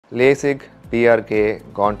LASIK, PRK,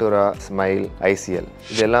 Contoura, Smile, ICL.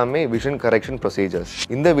 இது எல்லாமே vision correction procedures.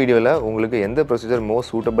 இந்த வீடியோல உங்களுக்கு எந்த procedure most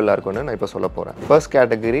suitable இருக்கும்னு நான் இப்ப சொல்ல போறேன். First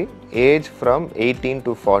category, age from 18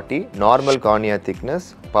 to 40, normal cornea thickness,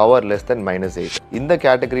 power less than -8. இந்த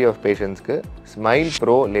category of patientsக்கு Smile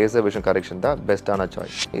Pro laser vision correction தான் பெஸ்டான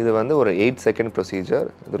சாய்ஸ். இது வந்து ஒரு 8 செகண்ட் procedure.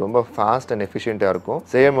 இது ரொம்ப fast and efficient இருக்கும்.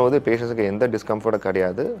 செய்யும்போது பேஷண்ட்ஸ்க்கு எந்த டிஸ்கம்ஃபர்ட்டும்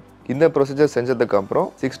கிடையாது. இந்த ப்ரொசீஜர் செஞ்சதுக்கு அப்புறம்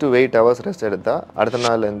 6 to 8 hours ரெஸ்ட் எடுத்தா அடுத்த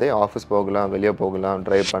நாள்ல இருந்தே ஆஃபீஸ் போகலாம், வெளியே போகலாம்,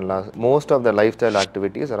 டிரைவ் பண்ணலாம். Most of the life style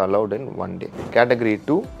activities R allowed in one day. Category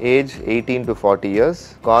 2, age 18 to 40 years,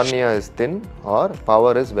 cornea is thin or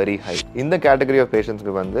power is very high. இந்த கேட்டகரி ஆஃப்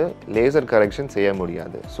பேஷண்ட்ஸ்க்கு வந்து லேசர் கரெக்ஷன் செய்ய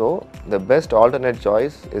முடியாது. So the best alternate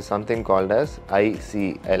choice is something called as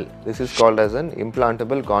ICL. This is called as an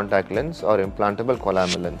implantable contact lens or implantable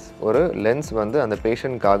Collamer lens. ஒரு lens வந்து அந்த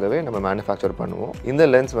பேஷண்ட்காகவே நம்ம manufacture பண்ணுவோம். இந்த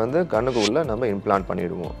லென்ஸ் வந்து கண்ணுக்கு உள்ள நம்ம இம்ப்ளான்ட்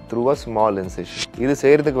பண்ணிடுவோம் through a small incision. இது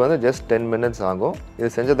செய்யறதுக்கு வந்து just 10 minutes ஆகும். இது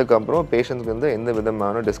செஞ்சதுக்கு அப்புறம் பேஷண்ட்ஸ்க்கு வந்து எந்த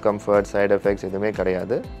விதமான டிஸ்கம்ஃபர்ட், சைடு எஃபெக்ட்ஸ் எதுவுமே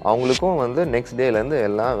கிடையாது. அவங்களுக்கும் வந்து நெக்ஸ்ட் டேல இருந்து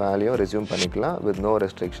எல்லா வேலையும் ரெஸ்யூம் பண்ணிக்கலாம் with no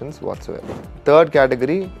restrictions whatsoever. Third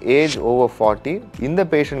category, age over 40. இந்த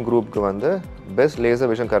பேஷண்ட் குரூப்க்கு வந்து best laser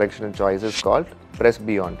vision correction choice is called press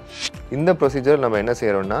beyond. இந்த ப்ரொசீஜர் நம்ம என்ன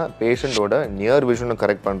செய்யறோம்னா பேஷண்டோட நியர் விஷனும்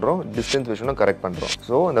கரெக்ட் பண்றோம், டிஸ்டன்ஸ் விஷனும் கரெக்ட் பண்றோம்.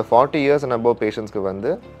 ஸோ இந்த 40 years and above பேஷண்ட்ஸ்க்கு வந்து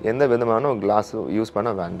எந்த விதமான கிளாஸ் யூஸ்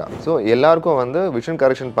பண்ண வேண்டாம். ஸோ எல்லாருக்கும் வந்து விஷன்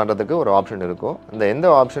கரெக்ஷன் பண்றதுக்கு ஒரு ஆப்ஷன் இருக்கும். அந்த எந்த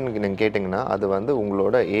ஆப்ஷனுக்கு நீங்க கேட்டிங்கன்னா அது வந்து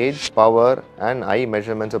உங்களோட ஏஜ், பவர் அண்ட் ஐ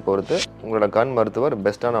மெஷர்மெண்ட்ஸை பொறுத்து உங்களோட கண் மருத்துவர்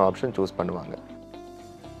பெஸ்ட்டான ஆப்ஷன் சூஸ் பண்ணுவாங்க.